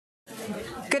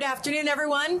Good afternoon,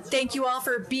 everyone. Thank you all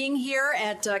for being here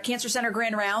at Cancer Center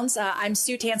Grand Rounds. I'm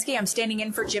Sue Tansky. I'm standing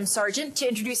in for Jim Sargent to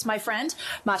introduce my friend,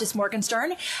 Matthis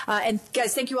Morgenstern. And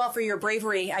guys, thank you all for your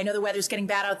bravery. I know the weather's getting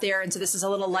bad out there, and so this is a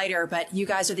little lighter, but you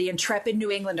guys are the intrepid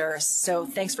New Englanders. So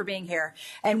thanks for being here.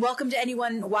 And welcome to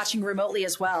anyone watching remotely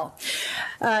as well.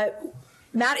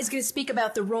 Matt is going to speak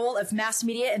about the role of mass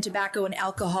media in tobacco and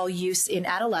alcohol use in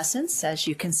adolescents, as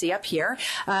you can see up here.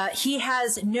 He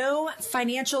has no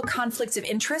financial conflicts of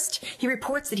interest. He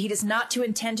reports that he does not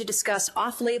intend to discuss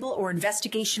off-label or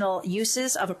investigational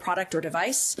uses of a product or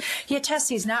device. He attests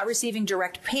he's not receiving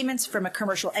direct payments from a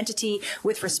commercial entity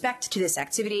with respect to this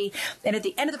activity. And at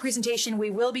the end of the presentation, we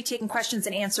will be taking questions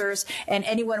and answers, and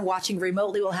anyone watching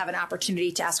remotely will have an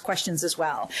opportunity to ask questions as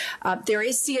well. There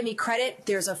is CME credit.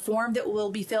 There's a form that will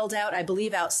be filled out, I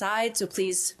believe, outside. So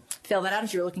please fill that out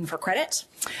if you're looking for credit.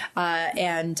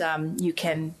 And you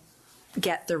can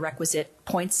get the requisite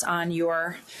points on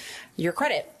your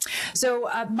credit. So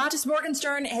Matthis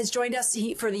Morgenstern has joined us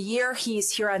for the year.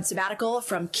 He's here on sabbatical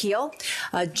from Kiel.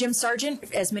 Jim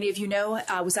Sargent, as many of you know,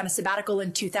 was on a sabbatical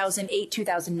in 2008,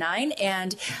 2009,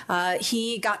 and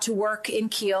he got to work in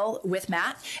Kiel with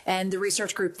Matt and the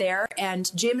research group there.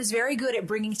 And Jim is very good at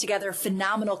bringing together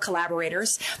phenomenal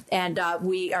collaborators, and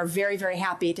we are very, very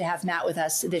happy to have Matt with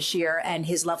us this year and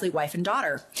his lovely wife and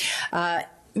daughter.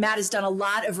 Matt has done a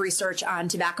lot of research on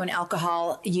tobacco and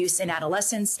alcohol use in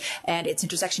adolescents and its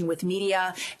intersection with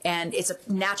media, and it's a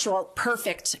natural,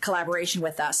 perfect collaboration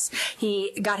with us.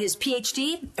 He got his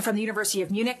PhD from the University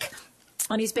of Munich,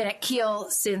 and he's been at Kiel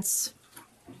since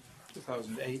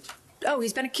 2008. Oh,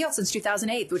 he's been at Kiel since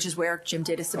 2008, which is where Jim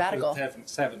did his sabbatical.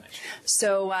 2007.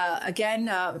 So again,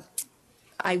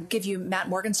 I give you Matt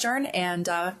Morgenstern, and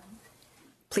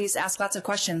please ask lots of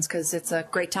questions because it's a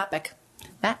great topic.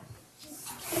 Matt?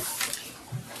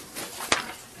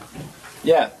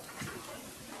 Yeah.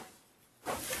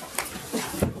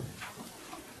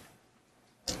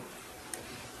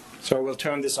 So we'll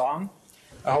turn this on.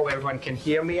 I hope everyone can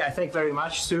hear me. I thank very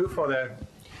much, Sue, for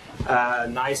the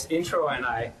nice intro, and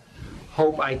I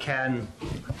hope I can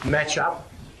match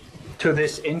up to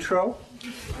this intro.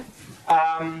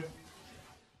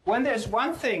 When there's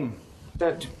one thing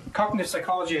that cognitive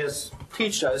psychology has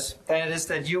taught us, and it is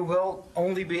that you will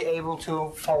only be able to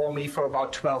follow me for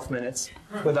about 12 minutes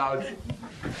without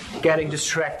getting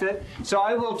distracted. So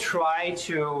I will try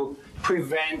to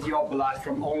prevent your blood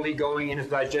from only going into the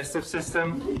digestive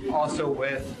system, also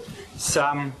with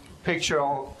some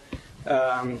pictorial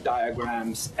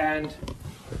diagrams and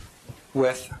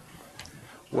with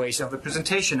ways of the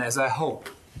presentation, as I hope.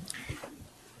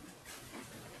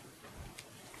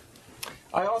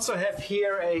 I also have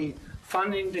here a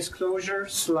funding disclosure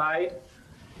slide.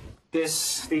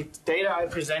 The data I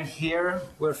present here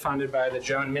were funded by the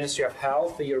German Ministry of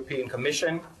Health, the European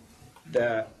Commission,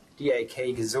 the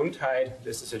DAK Gesundheit,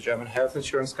 this is a German health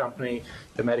insurance company,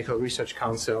 the Medical Research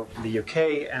Council in the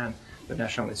UK, and the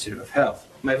National Institute of Health.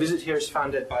 My visit here is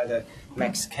funded by the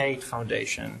Max Kate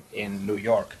Foundation in New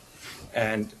York.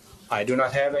 And I do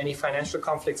not have any financial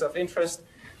conflicts of interest.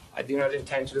 I do not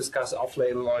intend to discuss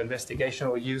off-label or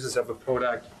investigational uses of a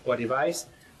product or device.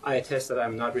 I attest that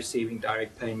I'm not receiving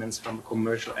direct payments from a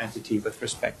commercial entity with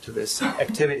respect to this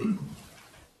activity.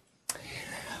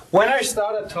 When I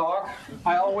start a talk,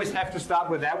 I always have to start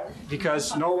with that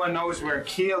because no one knows where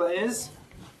Kiel is.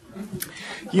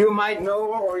 You might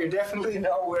know, or you definitely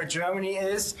know, where Germany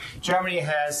is. Germany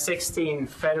has 16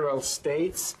 federal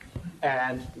states,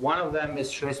 and one of them is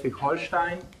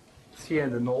Schleswig-Holstein. It's here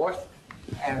in the north.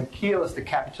 And Kiel is the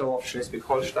capital of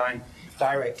Schleswig-Holstein,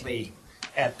 directly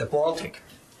at the Baltic.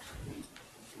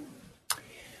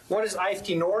 What is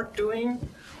IFT Nord doing?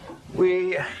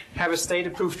 We have a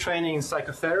state-approved training in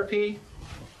psychotherapy.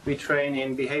 We train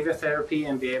in behavior therapy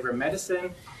and behavioral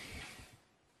medicine.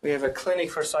 We have a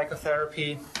clinic for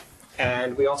psychotherapy,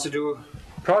 and we also do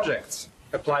projects,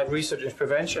 applied research and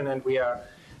prevention, and we are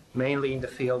mainly in the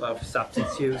field of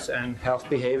substance use and health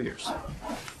behaviors.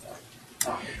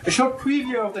 A short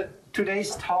preview of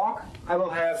today's talk. I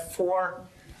will have 4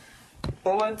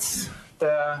 bullets.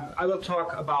 I will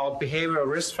talk about behavioral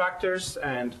risk factors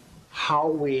and how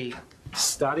we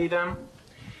study them.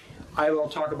 I will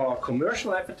talk about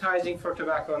commercial advertising for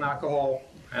tobacco and alcohol,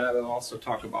 and I will also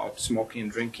talk about smoking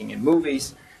and drinking in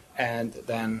movies, and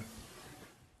then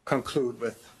conclude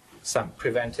with some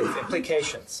preventive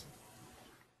implications.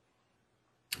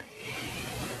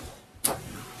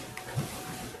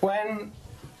 When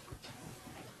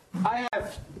I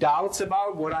have doubts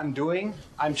about what I'm doing,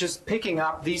 I'm just picking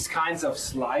up these kinds of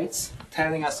slides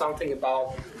telling us something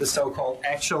about the so-called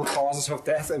actual causes of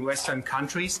death in Western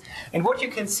countries. And what you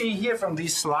can see here from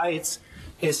these slides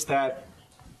is that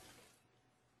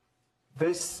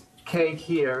this cake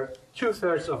here,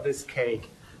 2/3 of this cake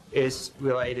is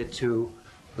related to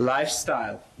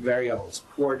lifestyle variables,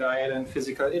 poor diet and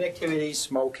physical inactivity,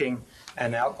 smoking,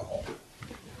 and alcohol.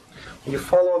 When you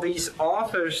follow these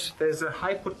authors, there's a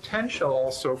high potential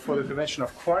also for the prevention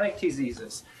of chronic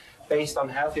diseases based on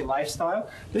healthy lifestyle.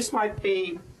 This might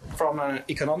be, from an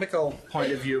economical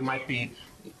point of view, might be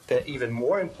the even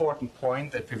more important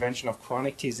point, the prevention of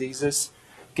chronic diseases,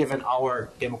 given our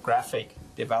demographic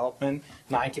development.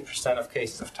 90% of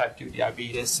cases of type 2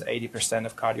 diabetes, 80%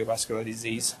 of cardiovascular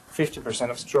disease, 50%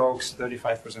 of strokes,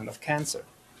 35% of cancer.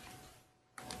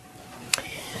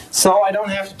 So I don't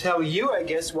have to tell you, I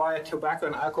guess, why tobacco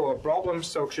and alcohol are problems.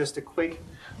 So just a quick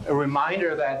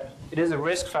reminder that it is a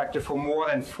risk factor for more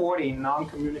than 40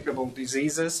 non-communicable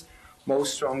diseases,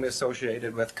 most strongly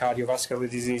associated with cardiovascular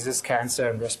diseases, cancer,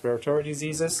 and respiratory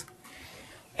diseases.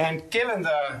 And given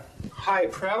the high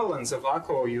prevalence of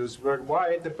alcohol use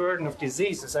worldwide, the burden of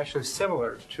disease is actually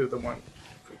similar to the one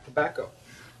for tobacco.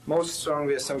 Most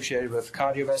strongly associated with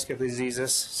cardiovascular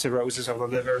diseases, cirrhosis of the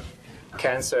liver,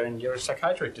 cancer, and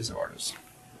neuropsychiatric disorders.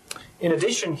 In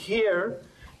addition, here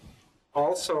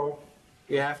also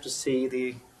you have to see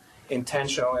the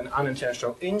intentional and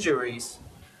unintentional injuries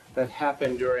that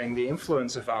happen during the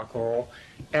influence of alcohol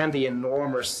and the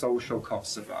enormous social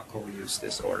costs of alcohol use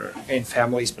disorder in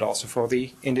families, but also for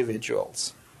the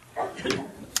individuals.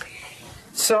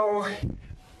 So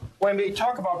when we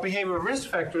talk about behavioral risk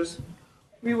factors,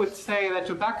 we would say that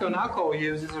tobacco and alcohol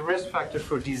use is a risk factor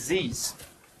for disease.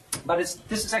 But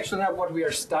this is actually not what we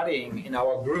are studying in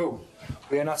our group.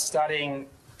 We are not studying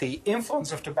the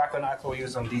influence of tobacco and alcohol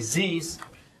use on disease,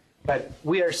 but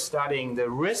we are studying the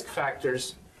risk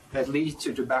factors that lead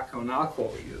to tobacco and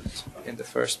alcohol use in the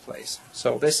first place.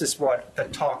 So this is what the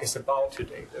talk is about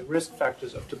today, the risk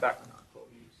factors of tobacco and alcohol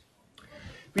use.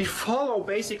 We follow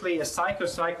basically a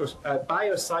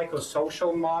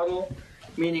biopsychosocial model,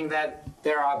 meaning that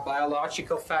there are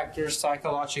biological factors,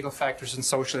 psychological factors, and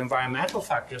social environmental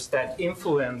factors that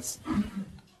influence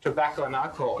tobacco and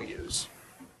alcohol use.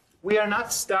 We are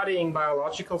not studying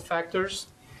biological factors,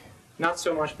 not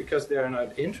so much because they are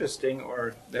not interesting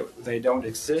or they don't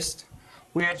exist.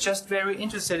 We are just very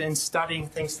interested in studying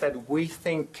things that we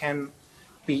think can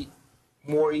be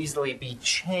more easily be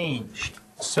changed.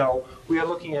 So we are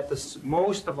looking at this,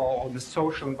 most of all, the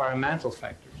social environmental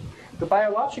factors. The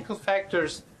biological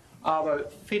factors are the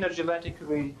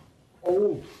phenogenetically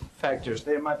old factors.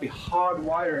 They might be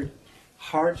hardwired,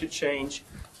 hard to change,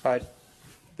 but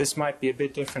this might be a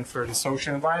bit different for the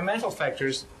social environmental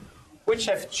factors, which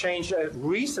have changed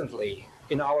recently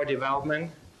in our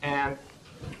development, and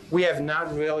we have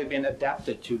not really been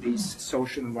adapted to these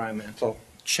social environmental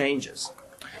changes.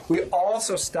 We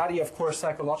also study, of course,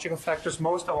 psychological factors,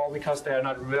 most of all because they are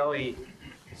not really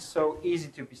so easy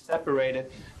to be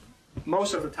separated.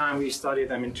 Most of the time we study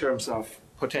them in terms of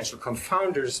potential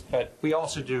confounders, but we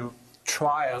also do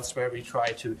trials where we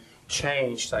try to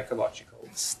change psychological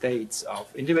states of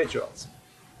individuals.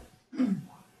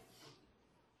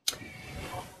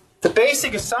 The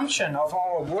basic assumption of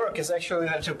our work is actually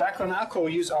that tobacco and alcohol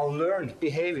use are learned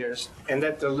behaviors and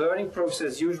that the learning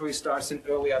process usually starts in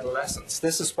early adolescence.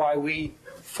 This is why we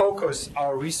focus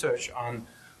our research on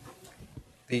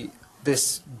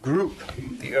this group,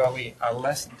 the early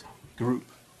adolescent group.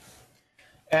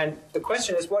 And the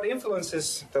question is, what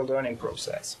influences the learning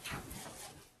process?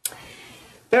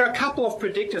 There are a couple of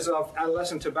predictors of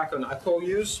adolescent tobacco and alcohol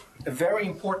use. A very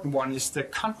important one is the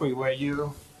country where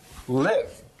you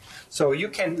live. So you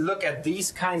can look at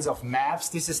these kinds of maps.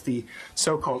 This is the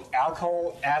so-called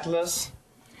alcohol atlas.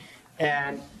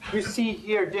 And you see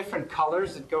here different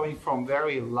colors going from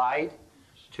very light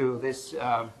to this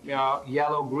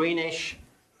yellow-greenish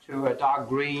to a dark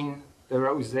green, the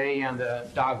rosé, and the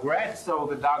dark red. So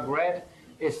the dark red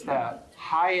is the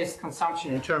highest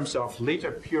consumption in terms of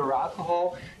liter pure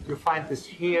alcohol. You find this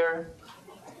here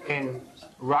in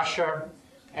Russia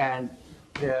and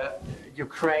the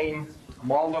Ukraine,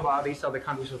 Moldova. These are the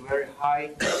countries with very high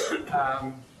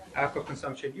alcohol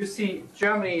consumption. You see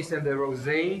Germany is in the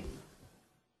rosé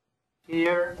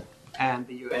here, and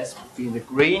the US would be in the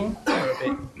green,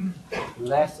 a bit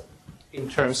less in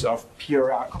terms of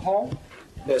pure alcohol.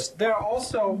 There are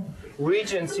also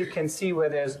regions you can see where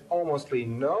there's almost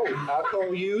no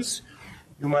alcohol use.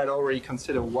 You might already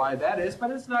consider why that is,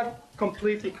 but it's not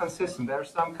completely consistent. There are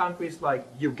some countries like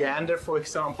Uganda, for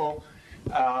example,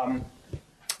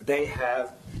 they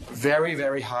have very,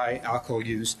 very high alcohol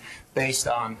use based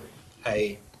on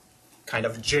a kind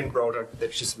of gin product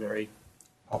that's just very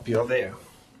popular there.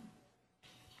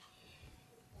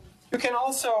 You can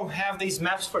also have these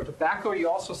maps for tobacco. You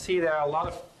also see there are a lot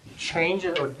of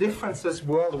changes or differences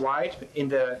worldwide in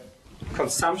the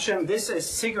consumption. This is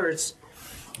cigarettes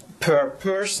per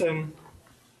person.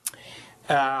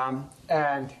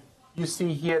 And you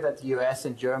see here that the US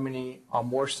and Germany are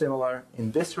more similar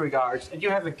in this regard. And you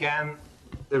have, again,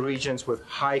 the regions with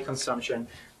high consumption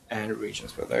and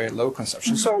regions with very low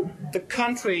consumption. So the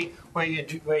country where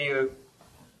you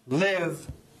live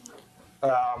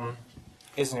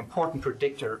is an important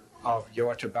predictor of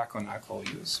your tobacco and alcohol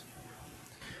use.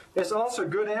 There's also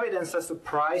good evidence that the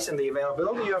price and the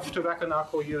availability of tobacco and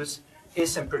alcohol use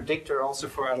is a predictor also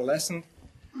for adolescent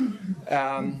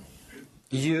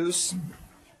use.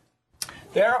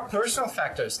 There are personal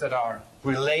factors that are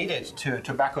related to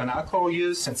tobacco and alcohol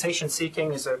use. Sensation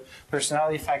seeking is a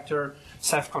personality factor,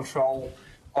 self-control.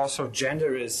 Also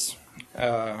gender is,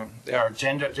 there are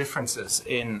gender differences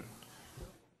in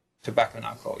tobacco and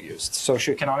alcohol use.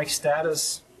 Socioeconomic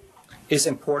status is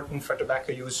important for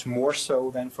tobacco use more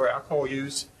so than for alcohol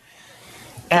use.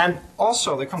 And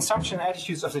also the consumption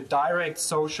attitudes of the direct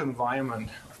social environment,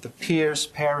 of the peers,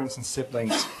 parents, and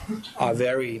siblings are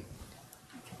very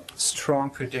strong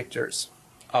predictors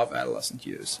of adolescent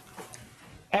use.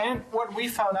 And what we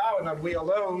found out, not we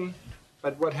alone,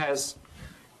 but what has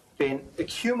been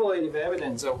accumulative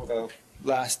evidence over the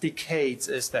last decades,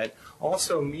 is that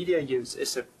also media use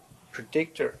is a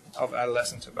predictor of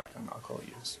adolescent tobacco and alcohol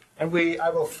use. And I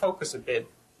will focus a bit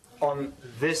on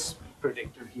this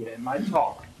predictor here in my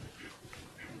talk.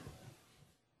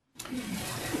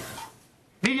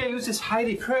 Media use is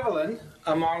highly prevalent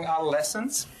among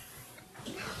adolescents.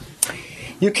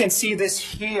 You can see this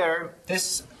here.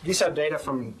 These are data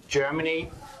from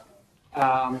Germany.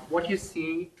 What you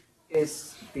see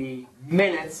is the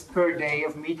minutes per day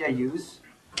of media use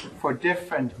for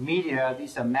different media.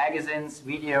 These are magazines,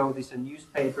 video, these are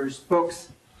newspapers, books,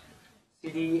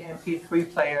 CD,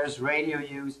 MP3 players, radio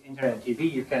use, internet,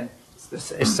 TV. It's the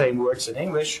same words in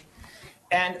English.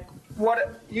 And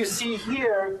what you see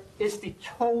here is the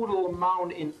total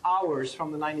amount in hours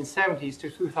from the 1970s to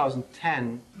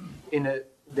 2010 in a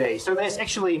day. So there's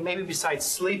actually, maybe besides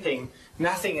sleeping,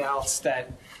 nothing else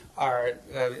that our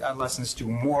adolescents do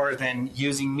more than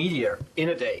using media in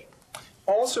a day.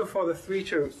 Also for the 3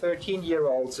 to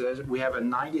 13-year-olds, we have a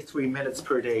 93 minutes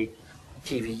per day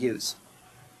TV use.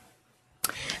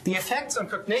 The effects on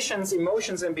cognitions,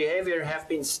 emotions, and behavior have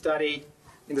been studied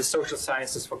in the social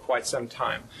sciences for quite some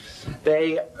time.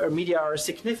 Media are a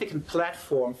significant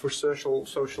platform for social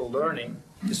learning,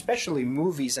 especially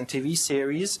movies and TV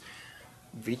series,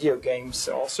 video games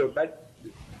also, but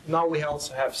now we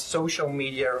also have social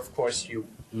media. Of course, you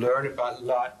learn a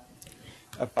lot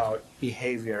about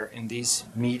behavior in these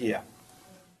media.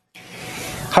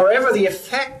 However, the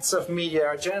effects of media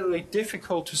are generally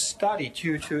difficult to study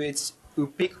due to its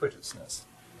ubiquitousness.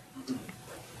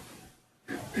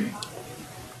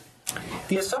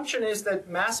 The assumption is that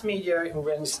mass media,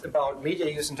 when it's about media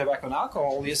use in tobacco and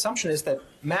alcohol, the assumption is that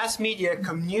mass media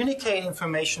communicate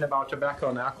information about tobacco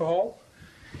and alcohol,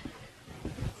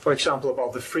 for example,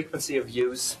 about the frequency of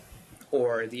use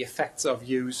or the effects of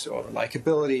use or the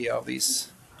likability of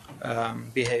these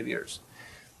behaviors.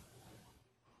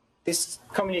 This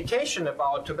communication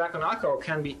about tobacco and alcohol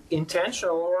can be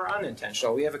intentional or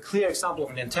unintentional. We have a clear example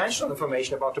of an intentional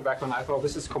information about tobacco and alcohol.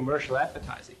 This is commercial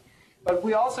advertising. But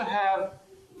we also have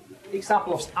the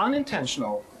example of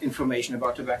unintentional information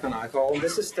about tobacco and alcohol.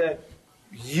 This is the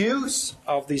use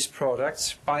of these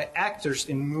products by actors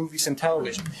in movies and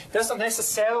television. It doesn't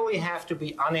necessarily have to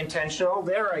be unintentional.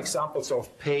 There are examples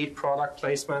of paid product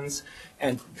placements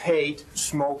and paid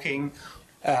smoking.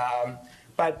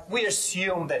 But we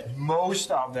assume that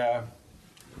most of the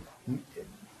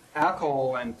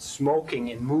alcohol and smoking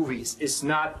in movies is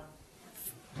not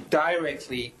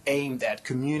directly aimed at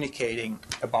communicating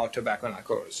about tobacco and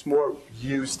alcohol. It's more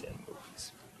used in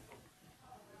movies.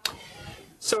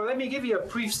 So let me give you a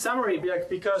brief summary,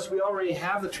 because we already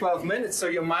have the 12 minutes, so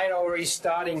you might already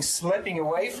starting slipping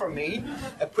away from me.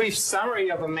 A brief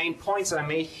summary of the main points I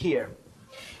made here.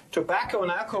 Tobacco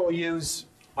and alcohol use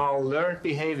are learned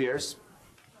behaviors.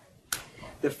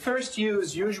 The first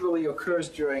use usually occurs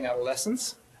during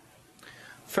adolescence.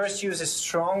 First use is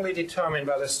strongly determined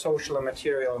by the social and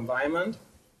material environment.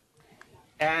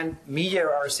 And media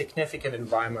are a significant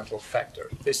environmental factor.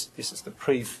 This is the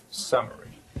brief summary.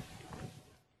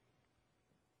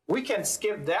 We can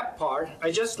skip that part.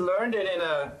 I just learned it in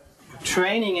a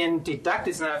training in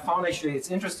didactics, and I found actually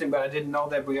it's interesting, but I didn't know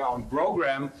that we are on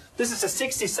program. This is a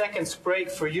 60-second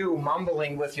break for you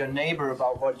mumbling with your neighbor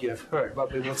about what you have heard,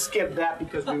 but we will skip that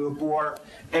because we will bore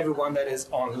everyone that is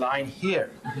online here.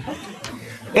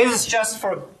 It is just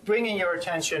for bringing your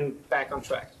attention back on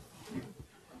track.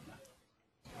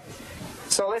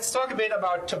 So let's talk a bit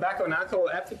about tobacco and alcohol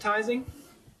advertising.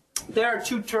 There are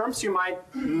two terms you might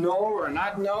know or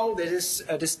not know. There is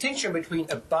a distinction between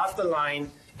above the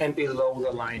line and below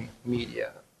the line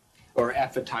media or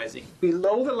advertising.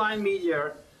 Below the line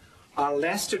media are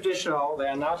less traditional. They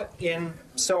are not in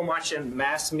so much in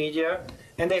mass media,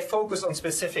 and they focus on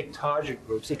specific target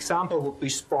groups. Example would be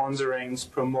sponsorings,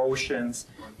 promotions,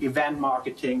 event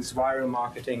marketings, viral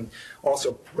marketing,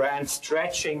 also brand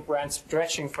stretching. Brand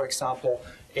stretching, for example,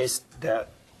 is the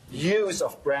use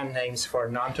of brand names for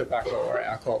non-tobacco or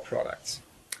alcohol products.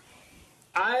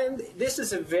 And this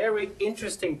is a very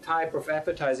interesting type of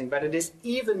advertising, but it is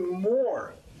even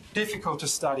more difficult to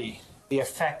study the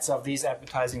effects of these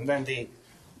advertising than the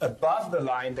above the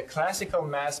line, the classical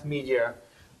mass media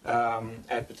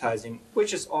advertising,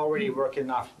 which is already work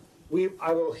enough.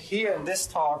 I will here in this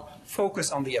talk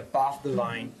focus on the above the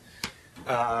line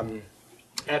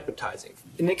advertising.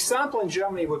 An example in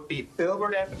Germany would be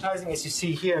billboard advertising, as you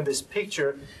see here in this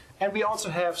picture, and we also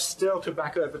have still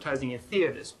tobacco advertising in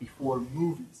theaters before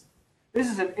movies. This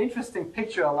is an interesting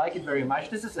picture. I like it very much.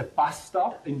 This is a bus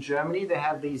stop in Germany. They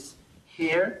have these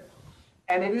here,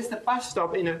 and it is the bus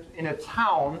stop in a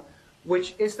town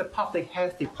which is the public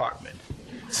health department.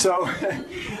 So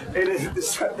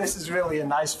this is really a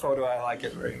nice photo. I like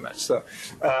it very much. So.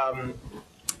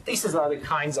 These are the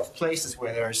kinds of places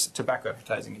where there's tobacco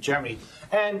advertising in Germany.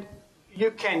 And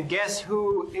you can guess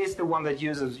who is the one that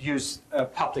uses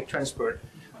public transport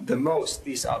the most.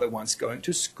 These are the ones going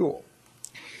to school.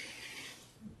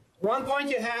 One point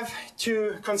you have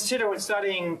to consider when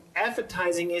studying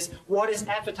advertising is what is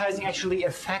advertising actually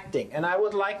affecting? And I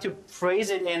would like to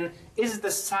phrase it in, is it the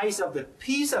size of the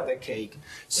piece of the cake?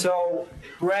 So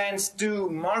brands do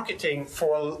marketing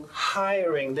for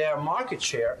hiring their market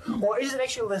share, or is it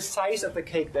actually the size of the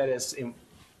cake that is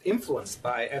influenced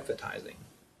by advertising?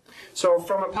 So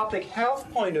from a public health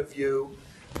point of view,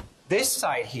 this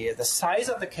side here, the size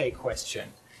of the cake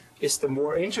question, is the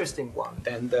more interesting one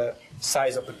than the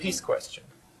size of the piece question.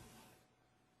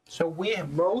 So we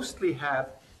mostly have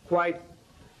quite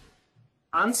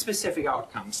unspecific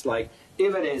outcomes, like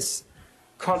if it is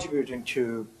contributing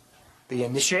to the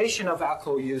initiation of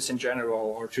alcohol use in general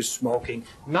or to smoking,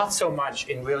 not so much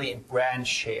in brand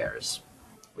shares,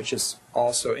 which is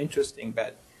also interesting,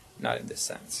 but not in this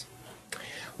sense.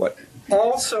 What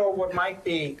might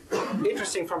be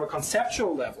interesting from a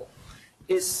conceptual level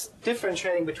is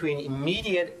differentiating between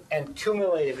immediate and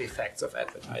cumulative effects of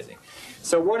advertising.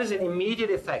 So what is an immediate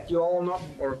effect? You all know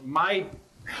or might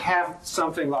have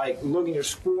something like looking at a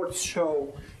sports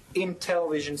show in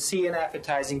television, see an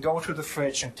advertising, go to the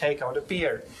fridge and take out a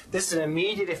beer. This is an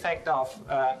immediate effect of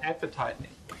advertising.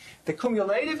 The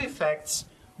cumulative effects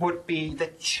would be the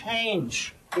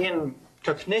change in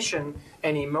cognition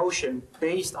and emotion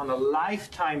based on a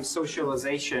lifetime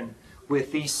socialization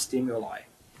with these stimuli.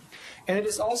 And it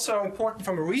is also important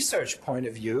from a research point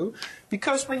of view,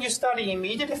 because when you study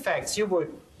immediate effects, you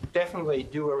would definitely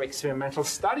do an experimental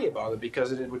study about it,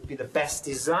 because it would be the best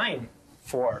design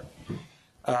for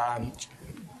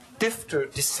to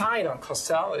decide on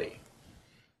causality.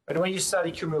 But when you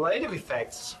study cumulative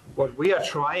effects, what we are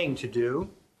trying to do,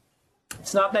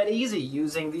 it's not that easy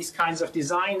using these kinds of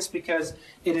designs, because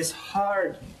it is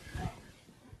hard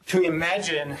to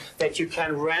imagine that you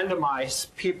can randomize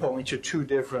people into two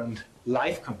different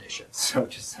life conditions, so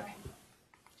to say.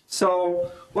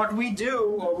 So what we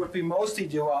do, or what we mostly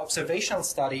do, are observational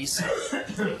studies.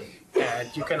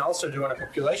 And you can also do on a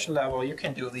population level, you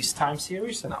can do these time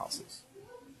series analysis.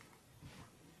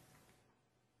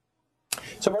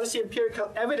 So what is the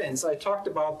empirical evidence? I talked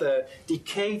about the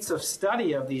decades of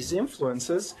study of these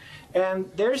influences, and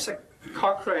there's a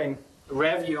Cochrane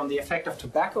review on the effect of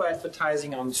tobacco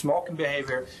advertising on smoking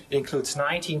behavior. It includes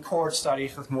 19 cohort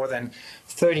studies with more than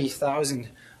 30,000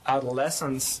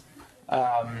 adolescents,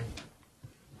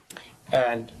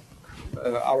 and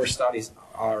our studies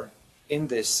are in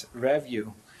this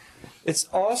review. There's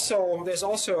also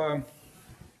a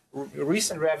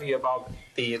recent review about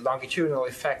the longitudinal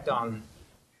effect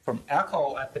from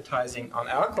alcohol advertising on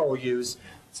alcohol use.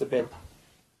 It's a bit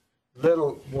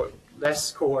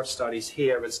less cohort studies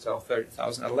here, but still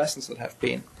 30,000 adolescents that have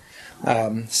been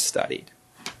studied.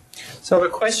 So the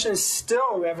question is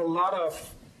still, we have a lot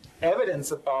of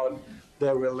evidence about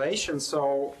the relation.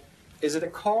 So Is it a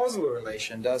causal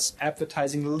relation? Does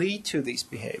advertising lead to these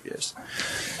behaviors?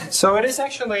 So it is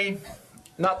actually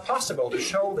not possible to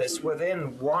show this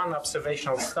within one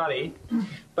observational study,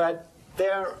 but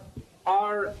there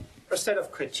are a set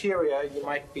of criteria you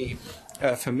might be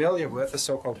familiar with, the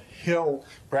so-called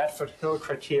Bradford-Hill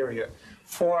criteria,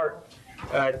 for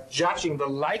judging the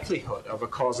likelihood of a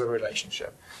causal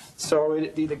relationship. So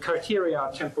the criteria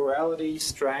are temporality,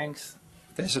 strength,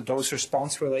 there's a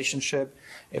dose-response relationship,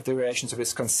 if the relationship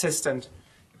is consistent,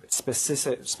 if it's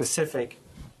specific,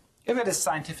 if it is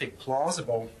scientific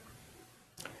plausible,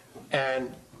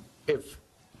 and if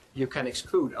you can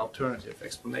exclude alternative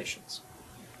explanations.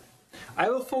 I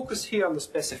will focus here on the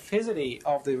specificity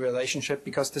of the relationship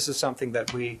because this is something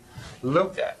that we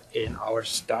looked at in our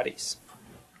studies.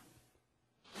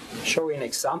 Show you an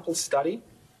example study.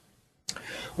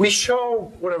 We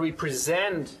show, where we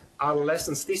present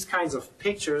adolescents, these kinds of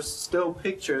pictures, still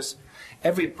pictures.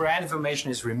 Every brand information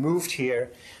is removed here.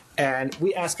 And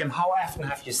we ask them, how often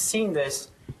have you seen this?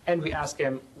 And we ask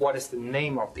them, what is the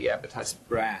name of the advertised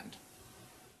brand?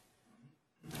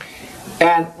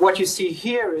 And what you see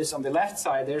here is on the left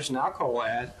side, there's an alcohol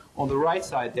ad. On the right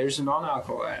side, there's a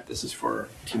non-alcohol ad. This is for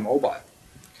T-Mobile.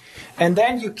 And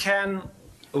then you can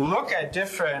look at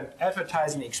different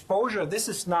advertising exposure. This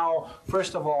is now,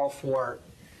 first of all, for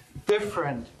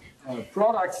different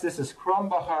products. This is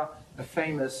Krombacher, a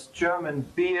famous German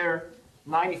beer.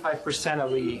 95%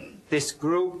 of this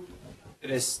group,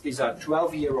 these are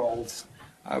 12-year-olds.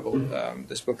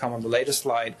 This will come on the later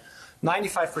slide.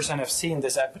 95% have seen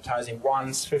this advertising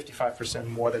once, 55%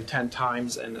 more than 10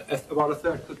 times, and about a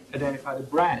third could identify the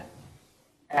brand.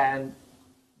 And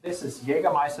this is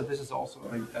Jägermeister. This is also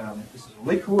this is a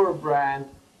liqueur brand.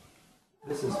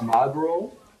 This is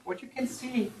Marlboro. What you can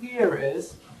see here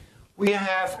is we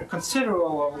have a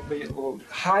considerable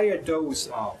higher dose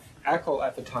of alcohol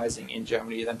advertising in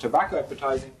Germany than tobacco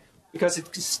advertising because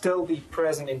it can still be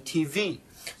present in TV.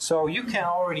 So you can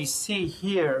already see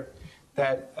here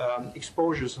that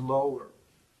exposure is lower,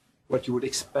 what you would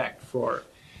expect for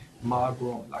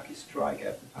Marlboro and Lucky Strike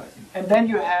advertising. And then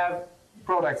you have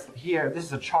products here. This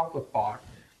is a chocolate bar.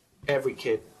 Every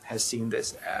kid has seen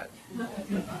this ad.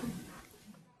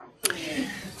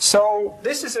 So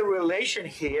this is a relation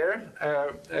here,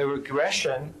 a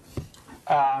regression,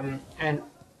 and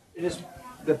it is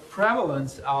the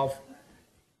prevalence of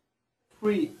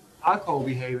free alcohol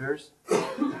behaviors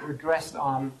regressed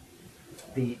on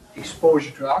the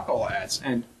exposure to alcohol ads.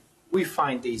 And we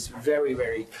find these very,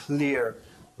 very clear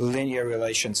linear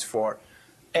relations for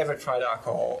ever tried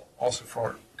alcohol, also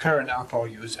for current alcohol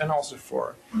use, and also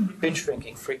for binge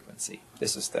drinking frequency.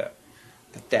 This is the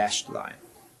dashed line.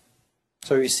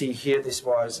 So you see here this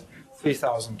was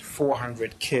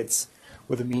 3,400 kids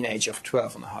with a mean age of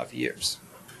 12.5 years.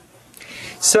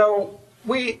 So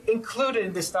we included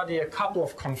in this study a couple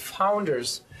of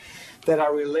confounders that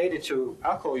are related to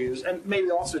alcohol use and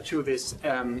maybe also to this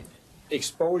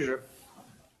exposure.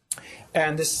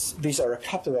 And these are a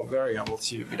couple of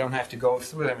variables. We don't have to go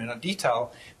through them in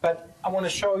detail, but I want to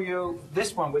show you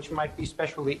this one, which might be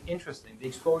especially interesting, the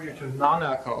exposure to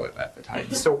non-alcoholic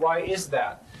advertising. So why is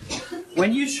that?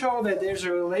 When you show that there's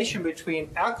a relation between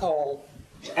alcohol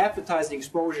advertising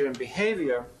exposure and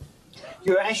behavior,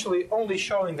 you're actually only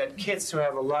showing that kids who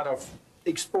have a lot of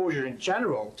exposure in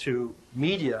general to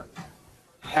media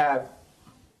have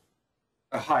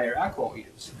a higher alcohol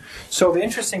use. So the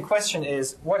interesting question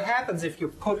is, what happens if you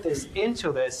put this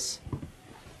into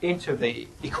the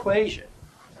equation?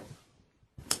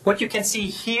 What you can see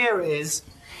here is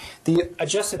the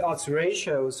adjusted odds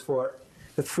ratios for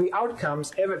the three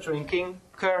outcomes: ever drinking,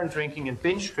 current drinking, and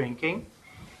binge drinking.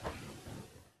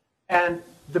 And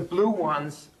the blue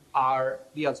ones are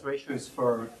the odds ratios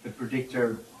for the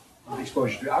predictor of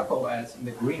exposure to alcohol ads, and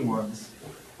the green ones,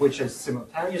 which is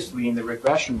simultaneously in the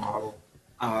regression model,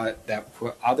 that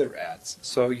for other ads.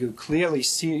 So you clearly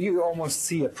see, you almost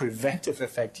see a preventive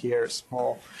effect here,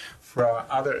 small, for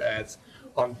other ads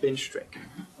on binge drinking.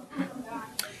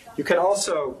 You can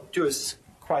also do a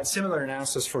quite similar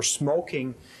analysis for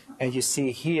smoking, and you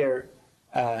see here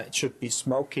it should be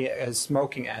smoking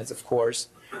ads, of course,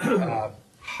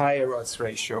 higher odds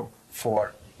ratio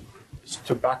for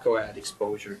tobacco ad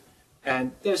exposure.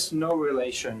 And there's no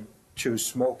relation to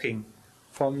smoking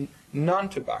from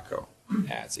non-tobacco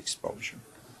ads exposure.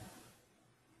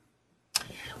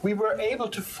 We were able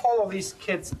to follow these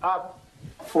kids up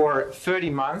for 30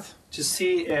 months to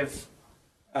see if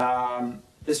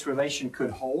this relation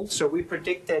could hold. So we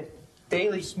predicted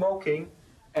daily smoking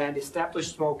and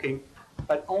established smoking,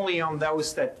 but only on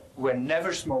those that were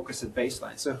never smokers at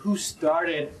baseline. So who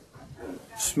started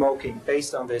smoking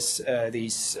based on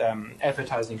these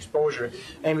advertising exposure.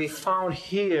 And we found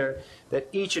here that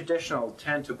each additional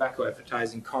 10 tobacco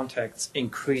advertising contacts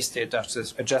increased the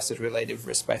adjusted relative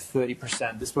risk by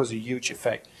 30%. This was a huge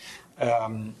effect,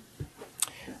 though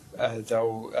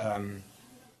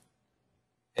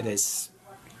it is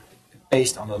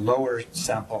based on a lower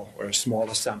sample or a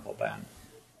smaller sample than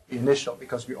the initial,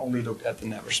 because we only looked at the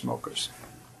never smokers.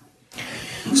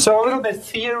 So a little bit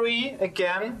theory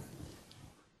again.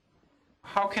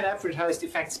 How can advertised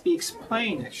effects be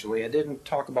explained, actually? I didn't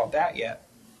talk about that yet.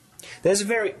 There's a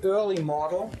very early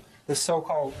model, the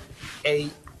so-called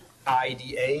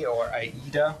AIDA or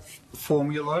AIDA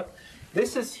formula.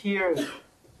 This is here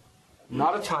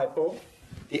not a typo,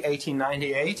 the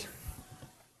 1898.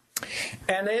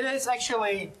 And it is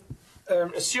actually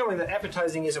assuming that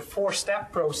advertising is a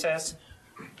four-step process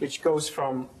which goes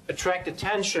from attract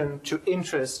attention to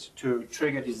interest to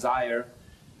trigger desire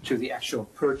to the actual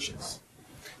purchase.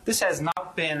 This has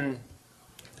not been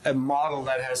a model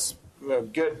that has a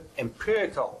good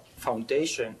empirical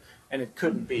foundation, and it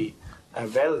couldn't be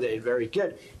validated very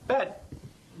good. But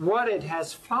what it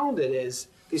has founded is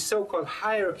the so-called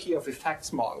hierarchy of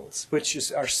effects models,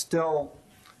 which are still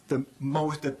the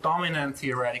dominant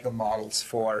theoretical models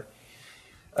for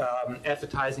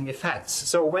advertising effects.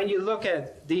 So when you look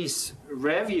at these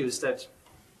reviews that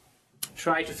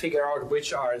try to figure out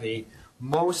which are the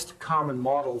most common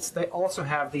models, they also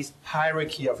have these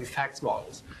hierarchy of effects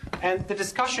models. And the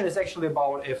discussion is actually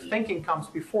about if thinking comes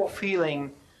before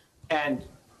feeling and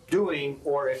doing,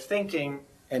 or if thinking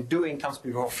and doing comes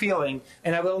before feeling.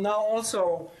 And I will now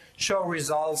also show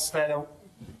results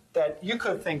that you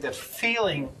could think that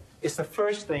feeling is the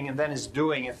first thing, and then is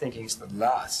doing, and thinking is the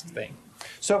last thing.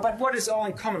 So, but what is all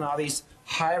in common are these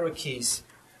hierarchies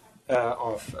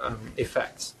of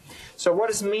effects. So what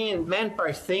is meant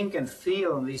by think and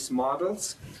feel in these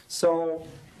models? So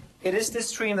it is this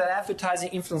stream that advertising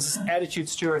influences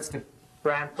attitudes towards the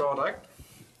brand product.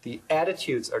 The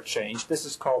attitudes are changed. This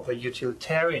is called the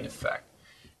utilitarian effect.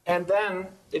 And then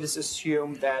it is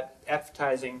assumed that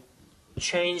advertising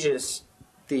changes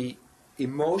the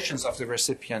emotions of the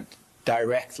recipient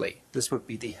directly. This would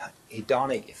be the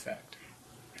hedonic effect.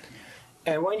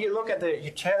 And when you look at the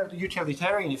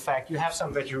utilitarian effect, you have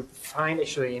something that you find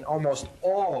actually in almost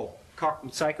all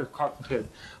psychocognitive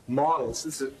models.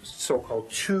 This is a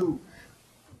so-called two-path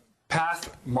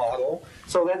model.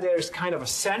 So then there's kind of a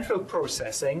central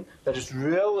processing that is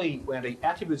really where the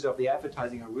attributes of the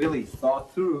advertising are really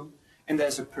thought through. And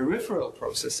there's a peripheral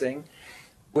processing,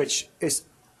 which is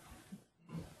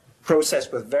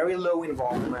processed with very low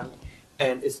involvement,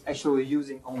 and it's actually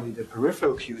using only the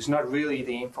peripheral cues, not really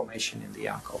the information in the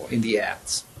alcohol, in the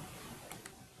ads.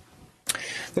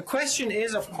 The question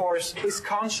is, of course, is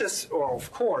conscious, or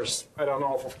of course, I don't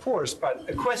know if of course, but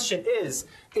the question is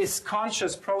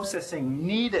conscious processing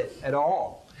needed at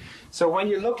all? So when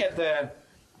you look at the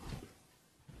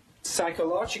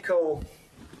psychological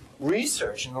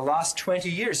research in the last 20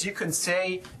 years, you can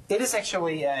say it is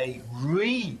actually a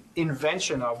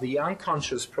reinvention of the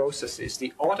unconscious processes,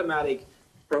 the automatic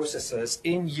processes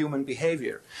in human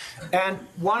behavior. And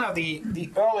one of the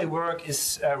early work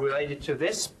is related to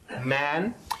this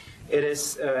man. It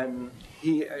is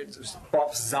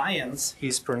Bob Zients,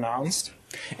 he's pronounced.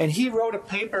 And he wrote a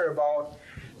paper about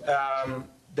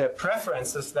the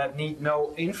preferences that need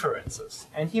no inferences.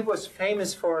 And he was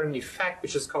famous for an effect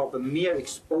which is called the mere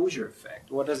exposure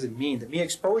effect. What does it mean? The mere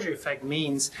exposure effect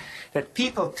means that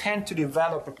people tend to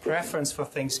develop a preference for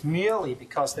things merely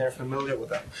because they're familiar with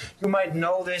them. You might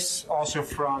know this also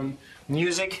from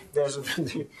music.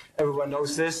 Everyone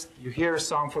knows this. You hear a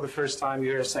song for the first time, you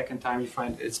hear a second time, you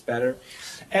find it's better.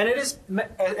 And it is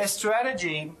a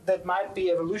strategy that might be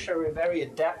evolutionarily very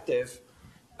adaptive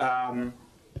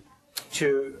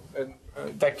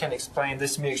that can explain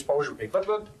this mere exposure peak. But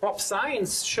what Bob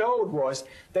Zients showed was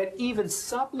that even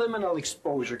subliminal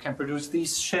exposure can produce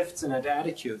these shifts in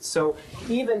attitudes. So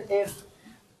even if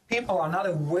people are not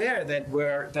aware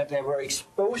that they were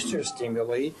exposed to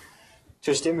stimulus,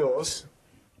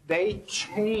 they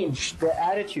change their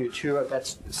attitude to that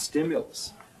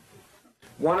stimulus.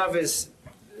 One of his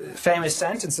famous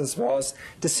sentences was,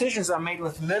 decisions are made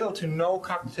with little to no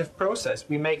cognitive process.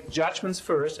 We make judgments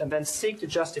first and then seek to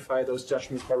justify those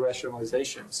judgments by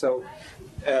rationalization. So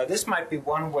this might be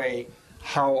one way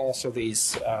how also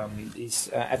these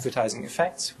advertising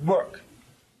effects work.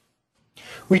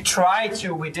 We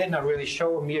did not really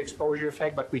show a mere exposure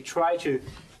effect, but we try to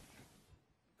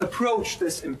approach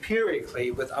this empirically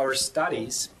with our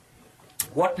studies.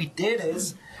 What we did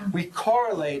is we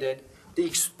correlated the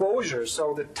exposure,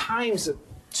 so the times a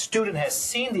student has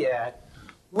seen the ad,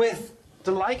 with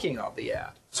the liking of the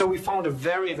ad. So we found a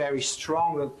very, very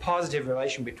strong positive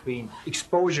relation between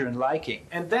exposure and liking.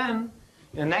 And then,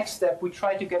 the next step, we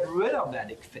tried to get rid of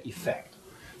that effect.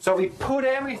 So we put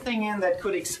everything in that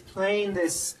could explain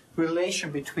this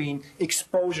relation between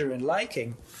exposure and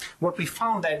liking. What we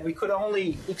found that we could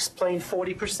only explain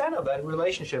 40% of that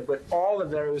relationship with all the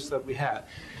variables that we had.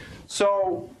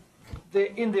 So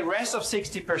in the rest of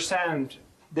 60%,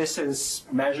 this is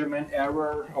measurement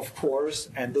error, of course,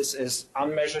 and this is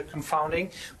unmeasured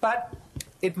confounding. But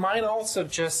it might also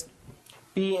just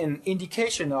be an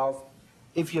indication of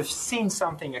if you've seen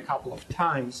something a couple of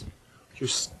times, you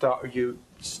start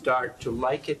to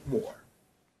like it more.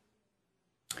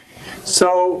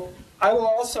 So I will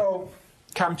also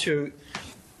come to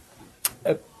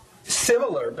a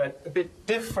similar but a bit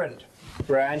different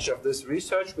branch of this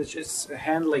research, which is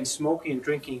handling smoking and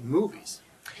drinking in movies.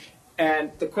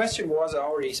 And the question was, I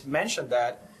already mentioned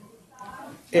that,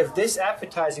 if this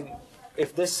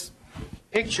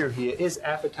picture here is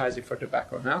advertising for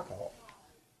tobacco and alcohol.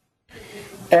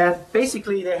 And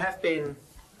basically there have been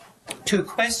two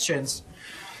questions.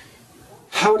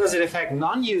 How does it affect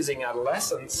non-using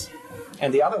adolescents?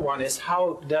 And the other one is,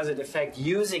 how does it affect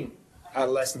using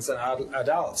adolescents and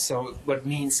adults? So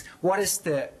what is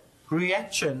the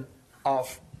reaction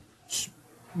of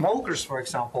smokers, for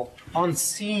example, on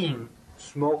seeing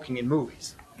smoking in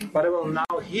movies? But I will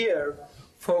now here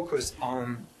focus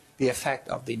on the effect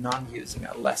of the non-using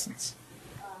adolescents.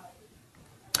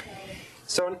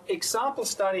 So an example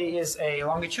study is a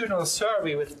longitudinal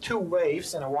survey with 2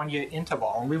 waves in a 1-year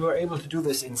interval. And we were able to do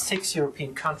this in 6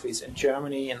 European countries, in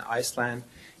Germany, in Iceland,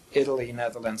 Italy,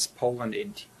 Netherlands, Poland,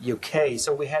 and UK.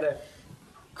 So we had a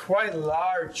quite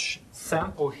large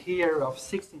sample here of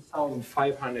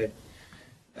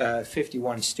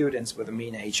 16,551 students with a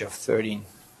mean age of 13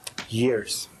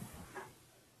 years.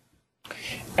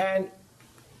 And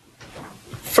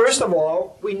first of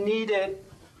all, we needed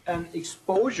an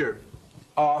exposure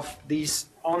of these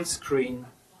on-screen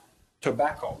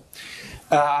tobacco,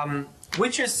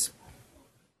 which is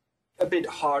a bit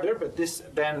harder, but this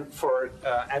than for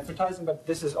advertising. But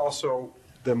this is also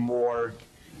the more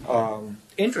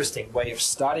interesting way of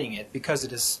studying it because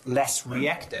it is less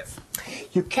reactive.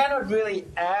 You cannot really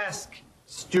ask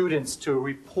students to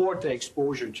report their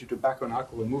exposure to tobacco and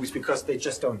alcohol in movies because they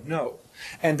just don't know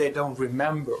and they don't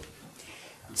remember.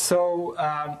 So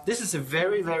this is a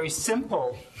very, very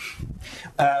simple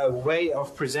way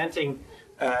of presenting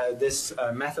this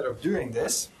method of doing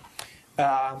this.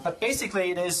 But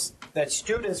basically it is that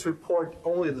students report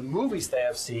only the movies they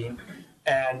have seen,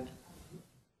 and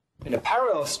in a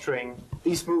parallel string,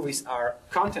 these movies are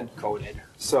content coded.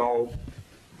 So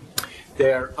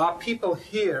there are people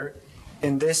here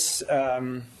in this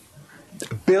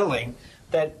building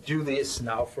that do this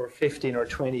now for 15 or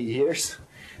 20 years.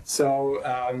 So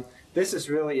this is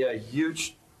really a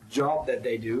huge job that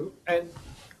they do. And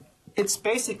it's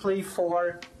basically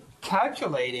for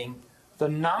calculating the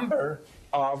number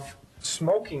of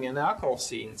smoking and alcohol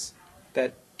scenes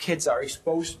that kids are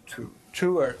exposed to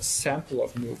through a sample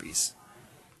of movies.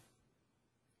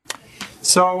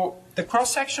 So the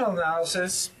cross-sectional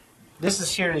analysis, this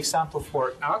is here an example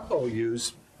for alcohol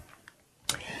use,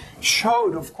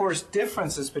 showed, of course,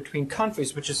 differences between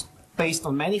countries, which is based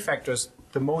on many factors.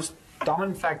 The most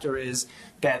dominant factor is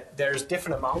that there's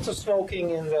different amounts of smoking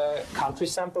in the country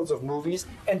samples of movies,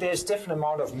 and there's different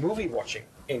amount of movie watching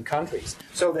in countries.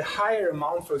 So the higher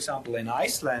amount, for example, in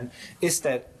Iceland, is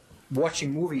that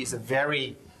watching movies is a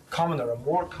very common or a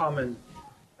more common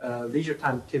leisure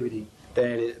time activity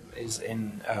than it is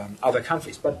in other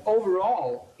countries. But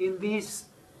overall, in these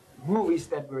movies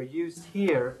that were used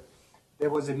here, there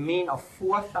was a mean of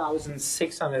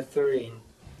 4,613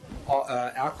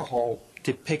 alcohol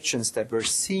depictions that were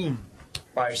seen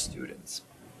by students.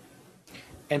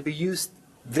 And we used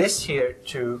this here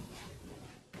to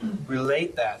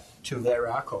relate that to their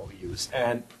alcohol use.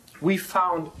 And we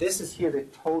found, this is here the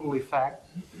total effect.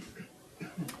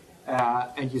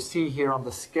 And you see here on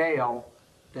the scale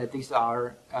that these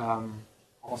are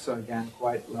also, again,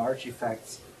 quite large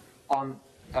effects on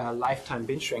lifetime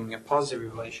binge drinking, a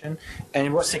positive relation. And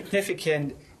it was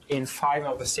significant in 5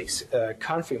 of the 6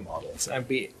 country models. And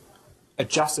we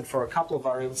adjusted for a couple of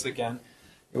variables again.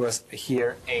 It was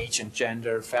here age and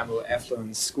gender, family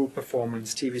affluence, school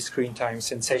performance, TV screen time,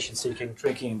 sensation seeking,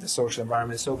 drinking in the social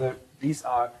environment. So these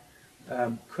are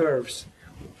curves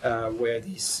where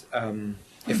these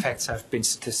effects have been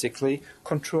statistically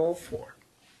controlled for.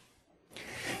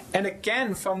 And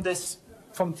again, from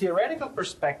theoretical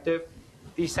perspective,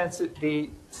 the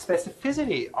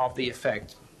specificity of the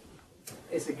effect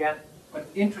is again an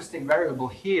interesting variable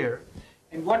here.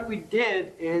 And what we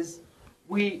did is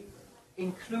we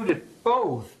included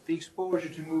both the exposure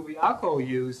to movie alcohol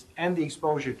use and the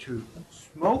exposure to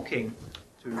smoking,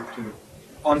 to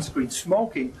on-screen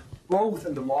smoking, both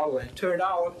in the model. And it turned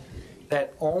out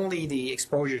that only the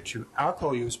exposure to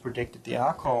alcohol use predicted the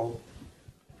actual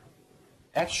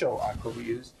alcohol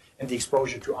use, and the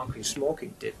exposure to on-screen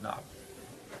smoking did not.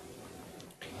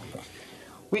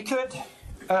 We could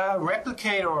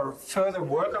replicate or further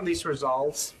work on these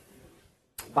results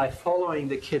by following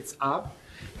the kids up,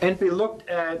 and we looked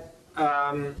at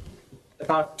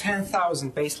about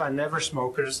 10,000 baseline never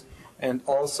smokers and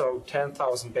also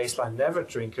 10,000 baseline never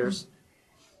drinkers,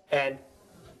 and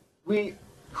we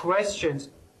questioned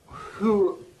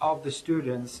who of the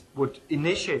students would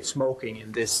initiate smoking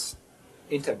in this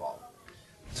interval.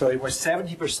 So it was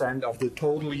 70% of the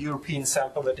total European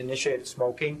sample that initiated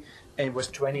smoking, and it was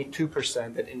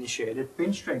 22% that initiated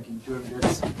binge drinking during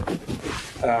this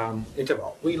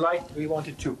interval. We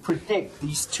wanted to predict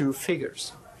these two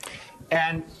figures.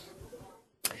 And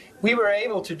we were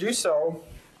able to do so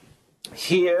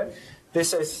here.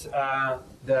 This is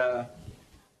the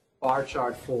bar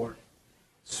chart for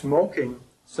smoking.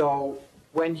 So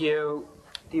when you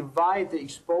divide the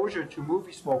exposure to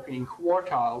movie smoking in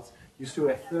quartiles, you see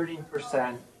a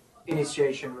 13%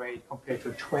 initiation rate compared to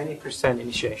a 20%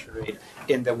 initiation rate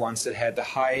in the ones that had the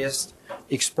highest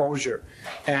exposure.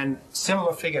 And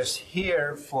similar figures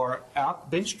here for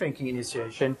binge drinking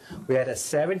initiation. We had a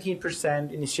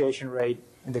 17% initiation rate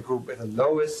in the group with the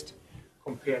lowest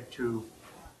compared to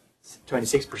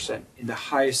 26% in the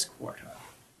highest quartile.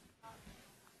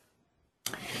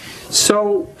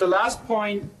 So the last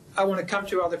point I want to come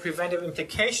to are the preventive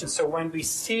implications. So when we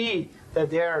see that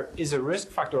there is a risk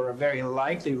factor, or a very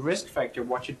likely risk factor,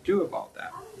 what you do about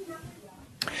that.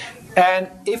 And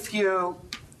if you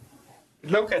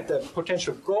look at the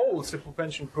potential goals, the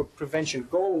prevention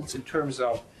goals in terms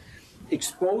of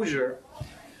exposure,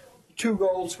 two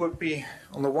goals would be,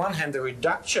 on the one hand, the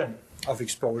reduction of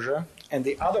exposure, and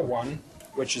the other one,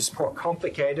 which is more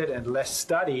complicated and less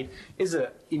studied, is an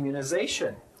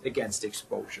immunization against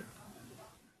exposure.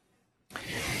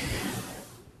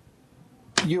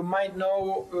 You might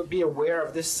be aware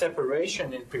of this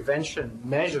separation in prevention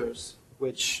measures,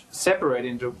 which separate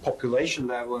into population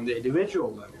level and the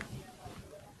individual level.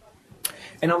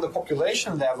 And on the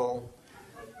population level,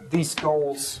 these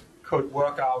goals could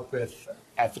work out with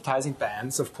advertising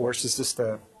bans. Of course, this is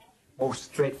the most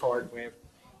straightforward way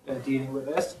of dealing with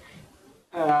this.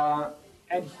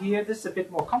 And here, this is a bit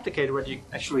more complicated, where you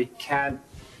actually can't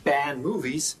ban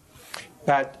movies,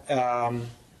 but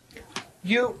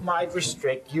you might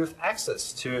restrict youth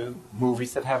access to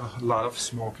movies that have a lot of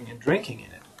smoking and drinking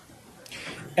in it.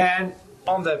 And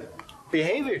on the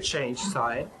behavior change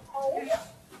side,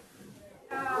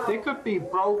 there could be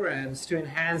programs to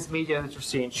enhance media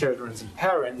literacy in children and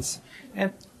parents.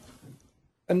 And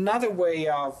another way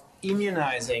of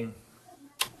immunizing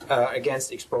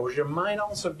against exposure might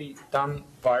also be done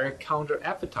via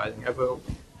counter-advertising. I will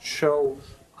show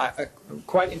a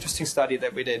quite interesting study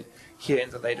that we did here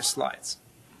in the later slides.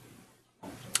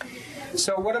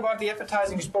 So what about the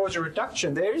advertising exposure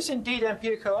reduction? There is indeed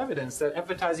empirical evidence that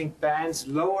advertising bans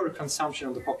lower consumption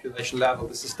on the population level.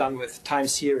 This is done with time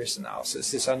series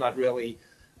analysis. These are not really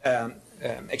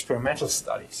experimental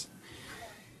studies.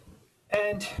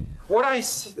 And what I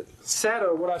said,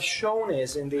 or what I've shown,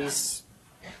 is in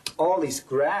all these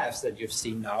graphs that you've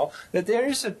seen now, that there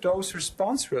is a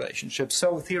dose-response relationship.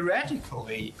 So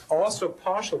theoretically, also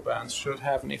partial bans should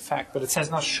have an effect, but it has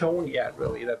not shown yet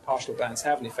really that partial bans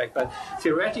have an effect. But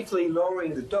theoretically,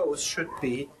 lowering the dose should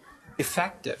be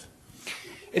effective.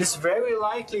 It is very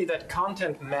likely that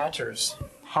content matters.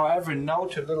 However, no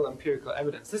to little empirical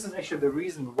evidence. This is actually the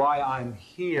reason why I'm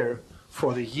here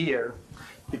for the year,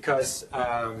 because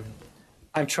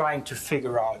I'm trying to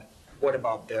figure out what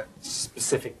about the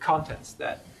specific contents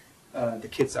that the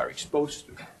kids are exposed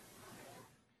to.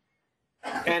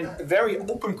 And a very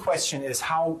open question is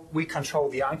how we control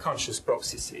the unconscious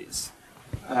processes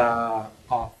of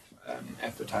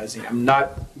advertising. I'm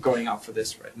not going out for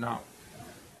this right now.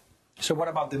 So what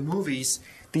about the movies?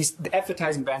 The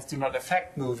advertising bans do not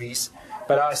affect movies,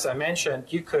 but as I mentioned,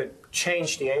 you could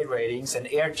change the A ratings and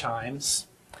air times,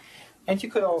 and you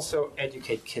could also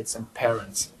educate kids and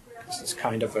parents. This is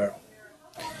kind of a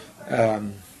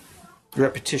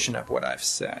repetition of what I've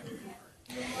said.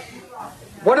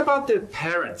 What about the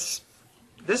parents?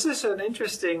 This is an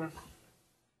interesting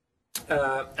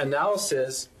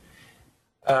analysis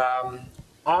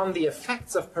on the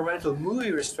effects of parental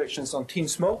movie restrictions on teen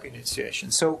smoking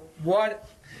initiation. So what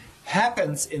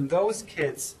happens in those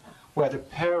kids where the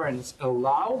parents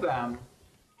allow them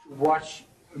to watch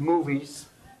movies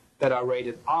that are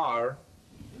rated R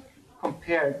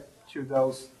compared to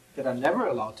those that are never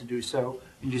allowed to do so.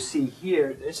 And you see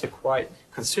here, there's a quite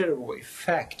considerable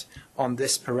effect on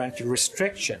this parental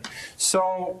restriction.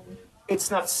 So it's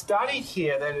not studied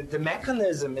here that the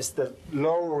mechanism is the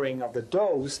lowering of the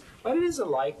dose, but it is a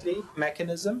likely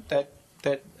mechanism that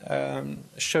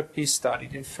should be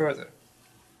studied in further.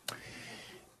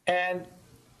 And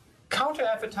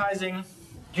counter-advertising,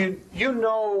 you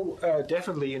know,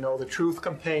 definitely, you know, the Truth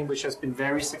campaign, which has been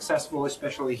very successful,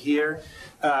 especially here.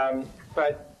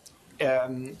 But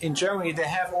in Germany, there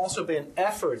have also been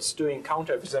efforts doing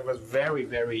counter-advertising that was very,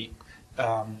 very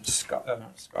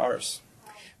scarce.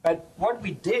 But what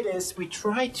we did is we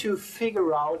tried to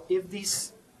figure out if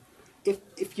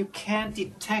you can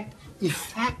detect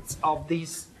effects of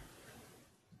these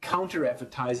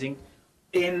counter-advertising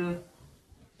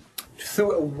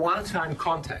through a one-time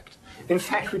contact. In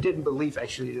fact, we didn't believe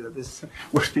actually that this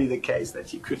would be the case,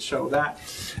 that you could show that.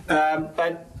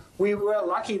 But we were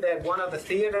lucky that one of the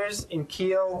theaters in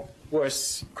Kiel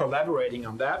was collaborating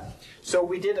on that. So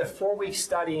we did a 4-week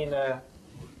study in a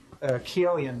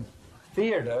Kielian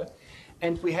theater,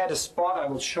 and we had a spot. I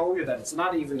will show you that. It's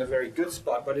not even a very good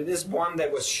spot, but it is one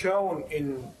that was shown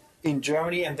in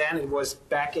Germany, and then it was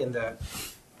back in the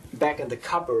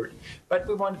cupboard. But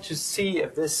we wanted to see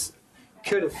if this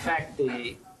could affect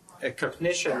the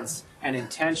cognitions and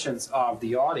intentions of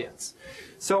the audience.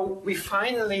 So we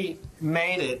finally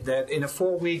made it that in a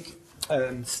 4-week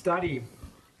study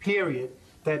period,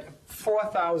 that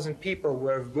 4,000 people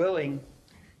were willing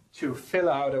to fill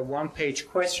out a 1-page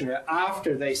questionnaire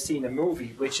after they've seen a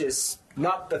movie, which is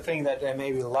not the thing that they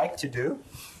maybe like to do.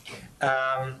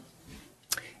 And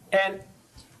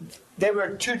there were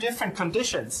 2 different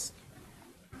conditions.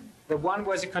 The one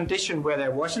was a condition where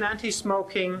there was an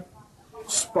anti-smoking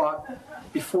spot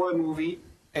before the movie,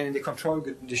 and in the control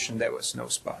condition there was no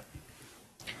spot.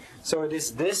 So it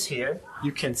is this here.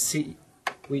 You can see,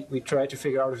 we try to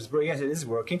figure out if it's working. Yes, it is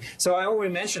working. So I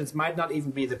already mentioned it might not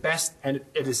even be the best, and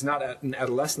it is not an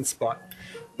adolescent spot,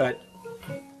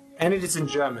 and it is in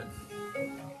German.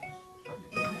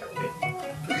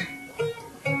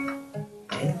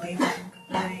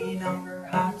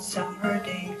 Hot summer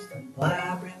days, but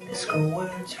I bring the school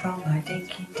words from my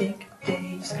dinky dick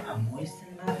days. I'm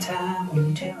wasting my time when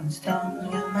you're telling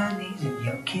stones with my knees, and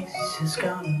your kiss is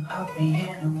gonna hug me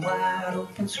in a wide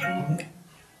open screen.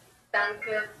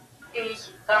 Danke,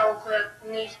 ich rauche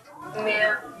nicht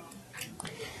mehr.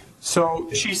 So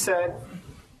she said,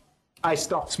 I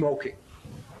stopped smoking.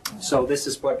 So this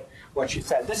is what she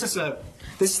said. This is a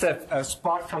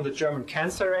spot from the German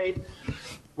Cancer Aid,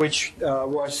 which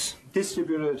was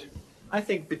distributed, I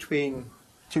think, between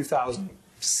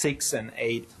 2006 and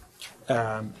 2008.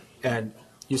 And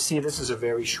you see this is a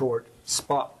very short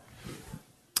spot.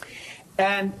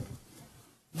 And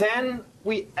then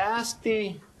we asked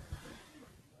the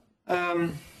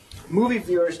movie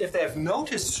viewers if they have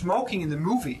noticed smoking in the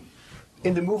movie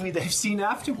they've seen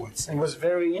afterwards. And it was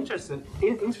very interesting,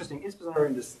 especially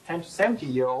in the 10 to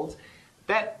 70-year-olds,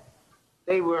 that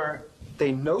they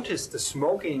noticed the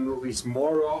smoking in movies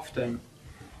more often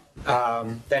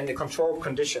than the control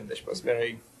condition, which was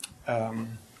very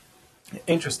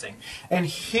interesting. And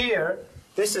here,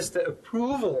 this is the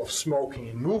approval of smoking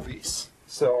in movies.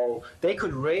 So they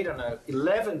could rate on an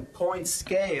 11-point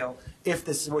scale if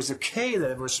this was okay that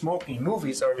they were smoking in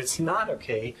movies or if it's not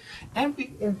okay. And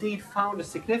we indeed found a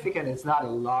significant, it's not a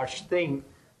large thing,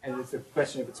 and it's a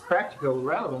question of its practical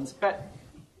relevance, but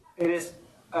it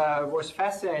was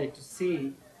fascinating to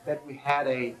see that we had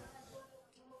a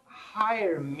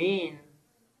higher mean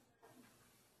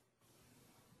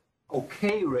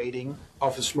okay rating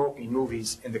of the smoking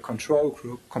movies in the control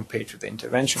group compared to the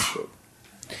intervention group.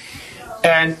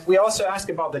 And we also asked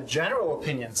about the general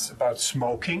opinions about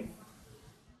smoking.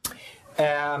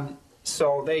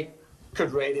 So they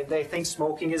could rate it. They think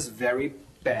smoking is very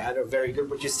bad or very good.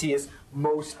 What you see is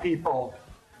most people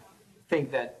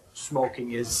think that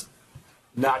smoking is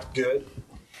not good,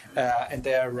 and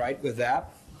they are right with that.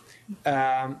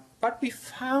 But we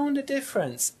found a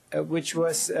difference, which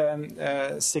was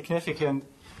significant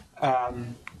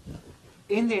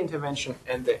in the intervention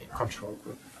and the control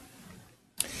group.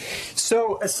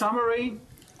 So a summary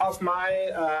of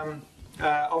my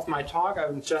talk.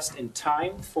 I'm just in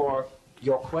time for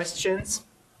your questions.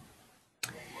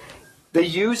 The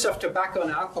use of tobacco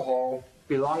and alcohol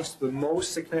belongs to the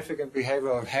most significant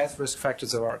behavioral health risk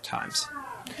factors of our times.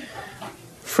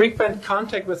 Frequent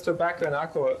contact with tobacco and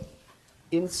alcohol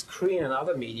in screen and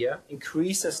other media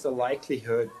increases the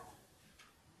likelihood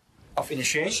of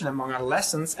initiation among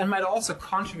adolescents and might also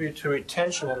contribute to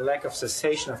retention and lack of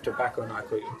cessation of tobacco and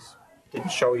alcohol use.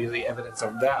 Didn't show you the evidence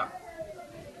of that.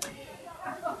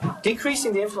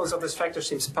 Decreasing the influence of this factor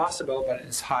seems possible, but it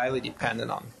is highly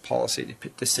dependent on policy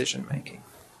decision making.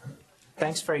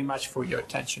 Thanks very much for your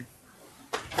attention.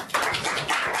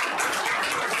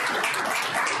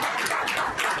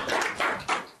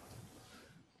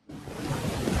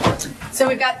 So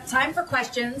we've got time for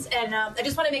questions, and I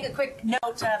just want to make a quick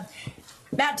note.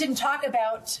 Matt didn't talk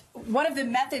about one of the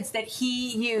methods that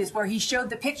he used where he showed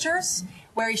the pictures,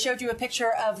 where he showed you a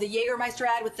picture of the Jägermeister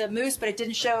ad with the moose, but it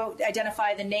didn't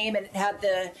identify the name, and it had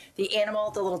the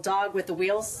animal, the little dog with the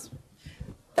wheels.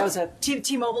 That was a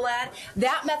T-Mobile ad.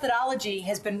 That methodology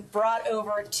has been brought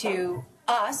over to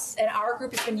us, and our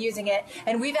group has been using it,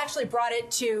 and we've actually brought it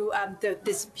to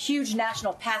this huge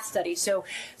national PATH study. So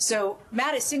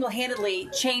Matt has single-handedly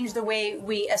changed the way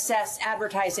we assess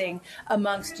advertising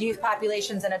amongst youth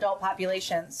populations and adult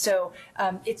populations. So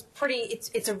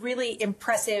it's a really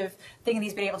impressive thing that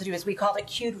he's been able to do. Is we call it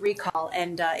cued recall,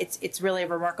 and it's really a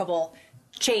remarkable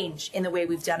change in the way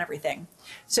we've done everything.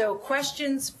 So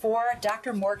questions for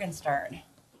Dr. Morgenstern?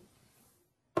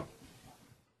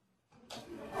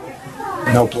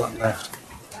 No blood left.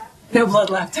 No blood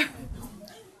left.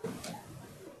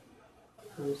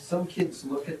 Some kids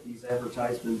look at these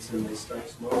advertisements and they start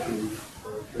smoking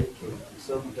or drinking, and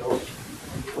some don't.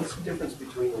 What's the difference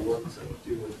between the ones that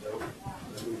do and don't?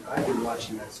 I mean, I've been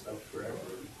watching that stuff forever.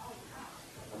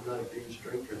 I'm not a binge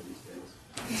drinker these days.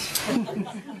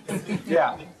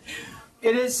 Yeah,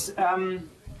 it is.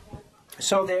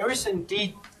 So there is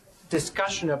indeed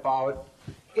discussion about,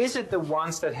 is it the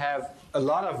ones that have a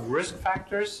lot of risk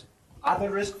factors, other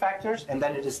risk factors, and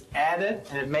then it is added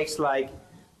and it makes like,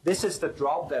 this is the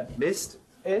drop that missed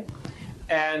it,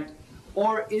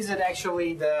 or is it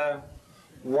actually the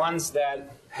ones that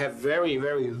have very,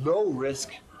 very low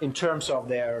risk in terms of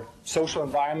their social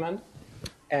environment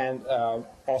and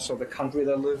also the country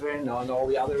they live in and all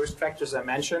the other risk factors I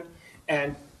mentioned.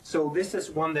 And so this is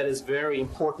one that is very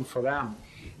important for them.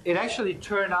 It actually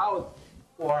turned out,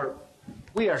 or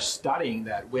we are studying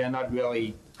that, we are not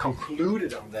really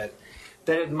concluded on that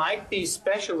it might be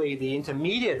especially the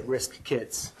intermediate risk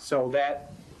kids. So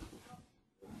that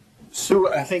Sue,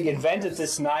 I think, invented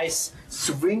this nice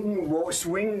swing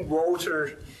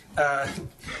voter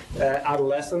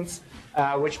adolescents,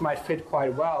 which might fit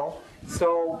quite well.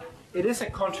 So it is a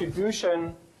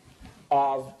contribution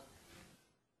of,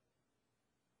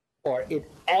 or it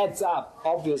adds up,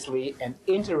 obviously, and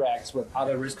interacts with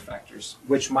other risk factors,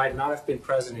 which might not have been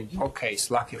present in your case,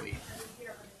 luckily.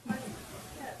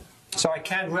 So I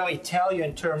can't really tell you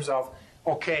in terms of,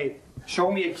 okay, show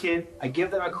me a kid, I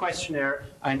give them a questionnaire,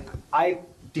 and I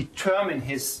determine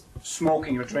his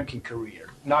smoking or drinking career.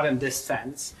 Not in this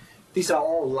sense. These are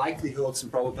all likelihoods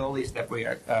and probabilities that we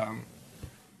are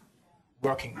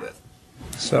working with.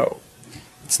 So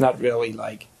it's not really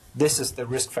like, this is the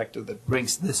risk factor that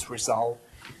brings this result.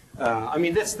 I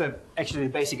mean, that's actually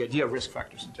the basic idea of risk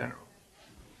factors in general.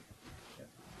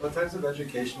 What types of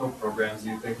educational programs do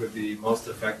you think would be most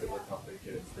effective with helping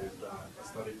kids? There's a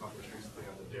study published recently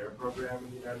on the DARE program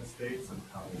in the United States and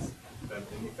how it's been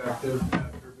ineffective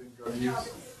at curbing drug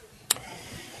use.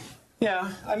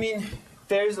 Yeah, I mean,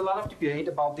 there's a lot of debate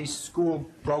about these school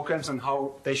programs and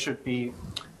how they should be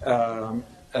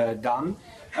done.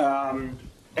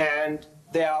 And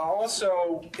there are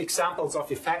also examples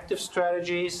of effective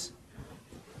strategies.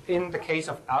 In the case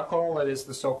of alcohol, that is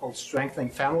the so-called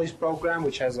Strengthening Families program,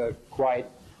 which has a quite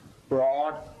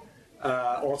broad,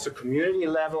 also community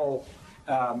level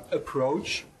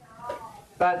approach.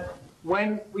 But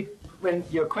when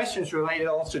your question is related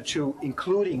also to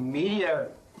including media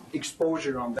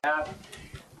exposure on that,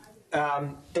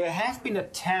 there have been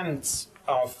attempts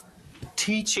of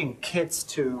teaching kids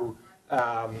to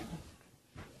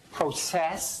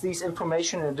process these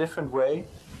information in a different way,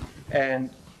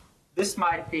 and this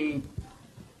might be,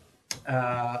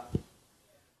 it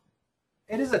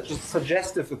is a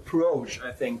suggestive approach,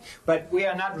 I think, but we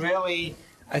are not really,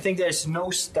 I think there's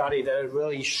no study that has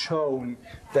really shown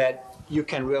that you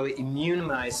can really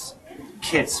immunize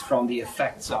kids from the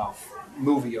effects of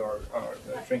movie or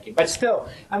drinking. But still,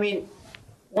 I mean,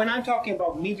 when I'm talking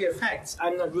about media effects,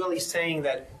 I'm not really saying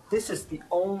that this is the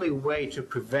only way to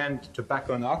prevent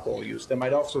tobacco and alcohol use. There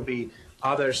might also be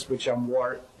others which are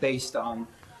more based on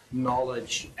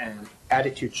knowledge and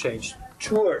attitude change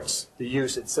towards the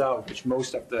use itself, which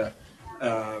most of the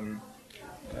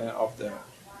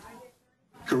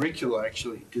curricula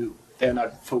actually do. They're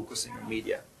not focusing on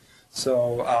media.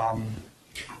 So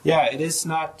yeah, it is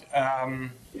not.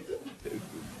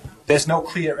 there's no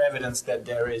clear evidence that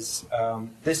there is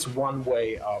this one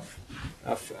way of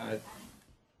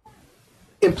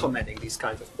implementing these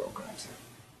kinds of programs.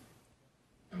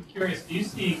 I'm curious, do you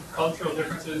see cultural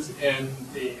differences in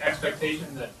the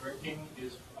expectation that drinking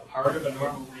is a part of a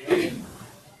normal meal?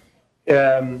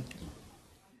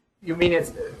 You mean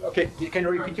it's, okay, can you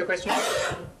repeat your question?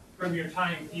 From your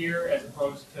time here as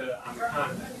opposed to on the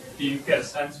continent, do you get a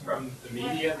sense from the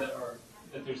media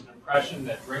that there's an impression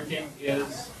that drinking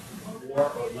is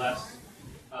more or less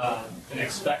an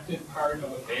expected part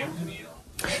of a family meal?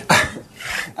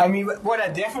 I mean, what I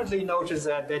definitely notice is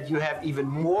that you have even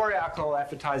more alcohol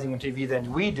advertising on TV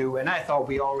than we do, and I thought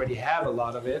we already have a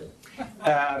lot of it.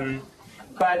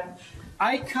 But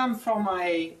I come from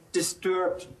a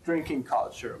disturbed drinking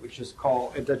culture, which is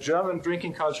called, the German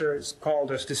drinking culture is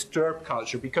called a disturbed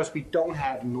culture because we don't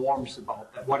have norms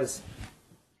about that. What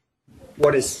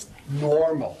is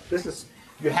normal? This is,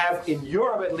 you have in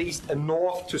Europe at least a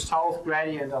north to south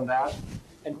gradient on that.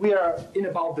 And we are in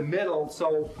about the middle,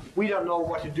 so we don't know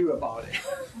what to do about it.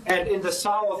 And in the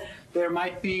South, there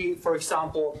might be, for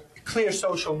example, a clear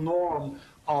social norm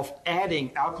of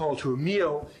adding alcohol to a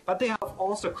meal, but they have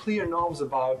also clear norms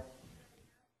about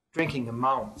drinking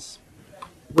amounts,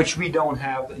 which we don't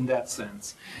have in that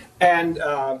sense. And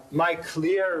my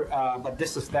clear, but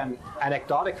this is then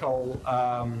anecdotal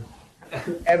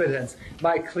evidence,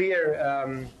 my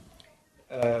clear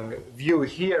view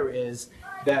here is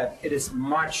that it is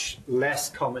much less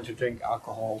common to drink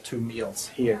alcohol to meals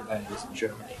here than it is in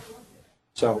Germany.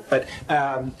 So, but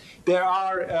there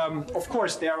are, of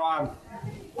course, there are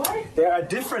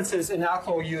differences in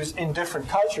alcohol use in different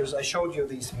cultures. I showed you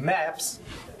these maps,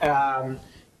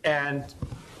 and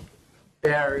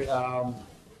there,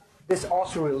 this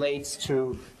also relates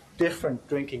to different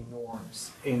drinking norms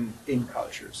in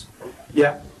cultures.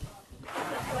 Yeah.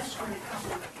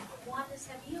 One is,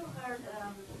 have you heard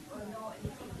or know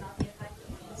anything about the effect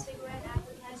of e-cigarette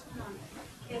advertisement on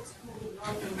kids who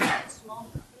normally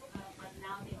smoke, but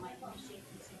now they might initiate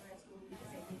e-cigarettes because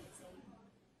they think it's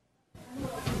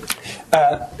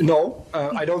safe? No,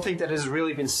 I don't think that has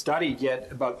really been studied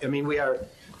yet. But I mean, we are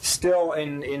still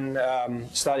in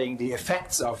studying the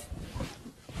effects of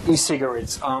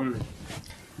e-cigarettes on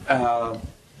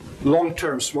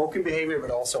long-term smoking behavior,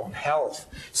 but also on health.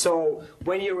 So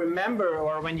when you remember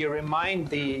or when you remind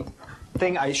the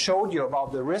thing I showed you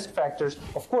about the risk factors,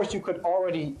 of course you could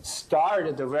already start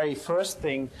at the very first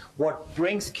thing, what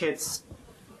brings kids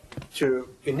to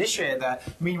initiate that.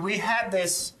 I mean, we had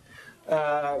this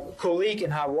colleague in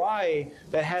Hawaii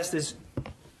that has this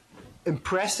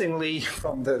impressingly,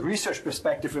 from the research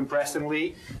perspective,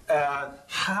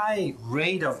 high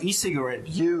rate of e-cigarette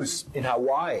use in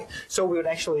Hawaii. So we would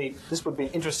actually, this would be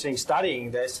interesting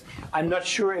studying this. I'm not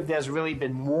sure if there's really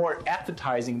been more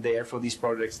advertising there for these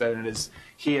products than it is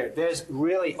here. There's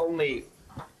really only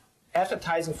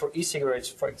advertising for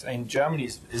e-cigarettes in Germany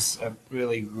is a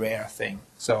really rare thing.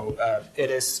 So it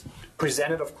is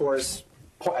presented, of course,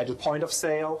 at the point of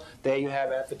sale. There you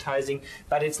have advertising,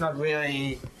 but it's not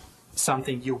really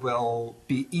something you will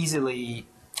be easily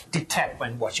detect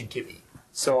when watching TV.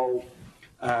 So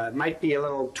it might be a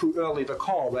little too early to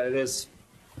call, but it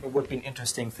would be an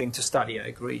interesting thing to study, I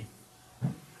agree.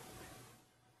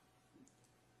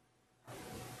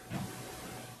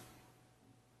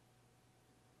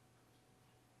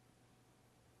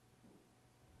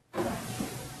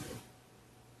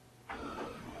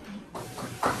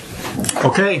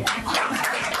 Okay.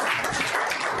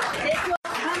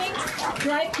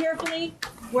 Drive carefully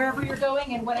wherever you're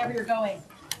going and whenever you're going.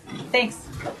 Thanks.